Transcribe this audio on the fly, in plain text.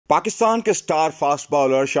पाकिस्तान के star fast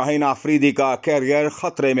bowler Shaheen Afridi का career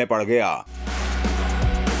खतरे में पड़ गया।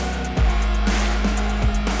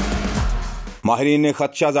 माहिरीन ने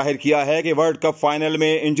खदशा जाहिर किया है कि वर्ल्ड कप फाइनल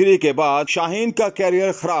में इंजरी के बाद शाहीन का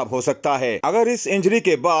कैरियर खराब हो सकता है। अगर इस इंजरी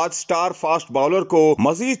के बाद स्टार फास्ट बॉलर को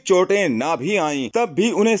मजीद चोटें ना भी आईं, तब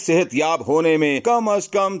भी उन्हें सेहतयाब होने में कम अज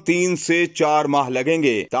कम 3 से 4 माह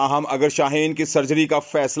लगेंगे। ताहम अगर शाहीन की सर्जरी का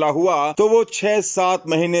फैसला हुआ तो वो 6-7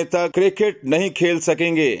 महीने तक क्रिकेट नहीं खेल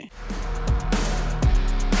सकेंगे।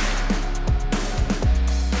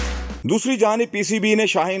 दूसरी जानिब पीसीबी ने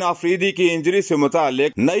शाहीन आफरीदी की इंजरी से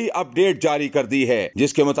मुतालिक नई अपडेट जारी कर दी है,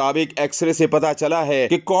 जिसके मुताबिक एक्सरे से पता चला है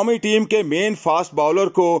कि कौमी टीम के मेन फास्ट बॉलर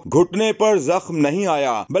को घुटने पर जख्म नहीं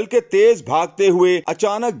आया, बल्कि तेज भागते हुए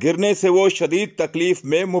अचानक गिरने से वो शदीद तकलीफ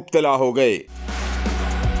में मुब्तला हो गए।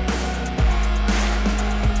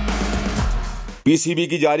 पीसीबी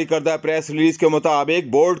की जारी करदा प्रेस रिलीज के मुताबिक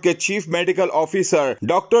बोर्ड के chief medical officer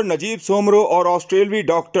doctor Najeeb Soomro और ऑस्ट्रेलवी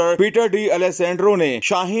डॉक्टर पीटर डी अलेसेंड्रो ने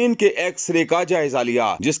शाहीन के एक्सरे का जायजा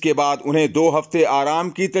लिया, जिसके बाद उन्हें 2 हफ्ते आराम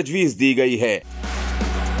की तजवीज दी गई है।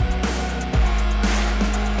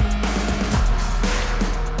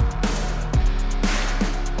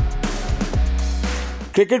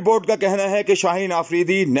 क्रिकेट बोर्ड का कहना है कि Shaheen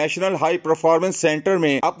Afridi national high performance centre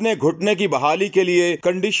में अपने घुटने की बहाली के लिए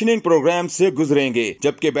कंडीशनिंग प्रोग्राम से गुजरेंगे,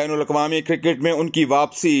 जबकि बैनुल अक़वामी क्रिकेट में उनकी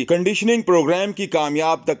वापसी कंडीशनिंग प्रोग्राम की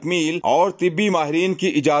कामयाब तकमील और तिब्बी माहिरीन की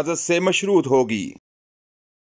इजाजत से मशरूत होगी।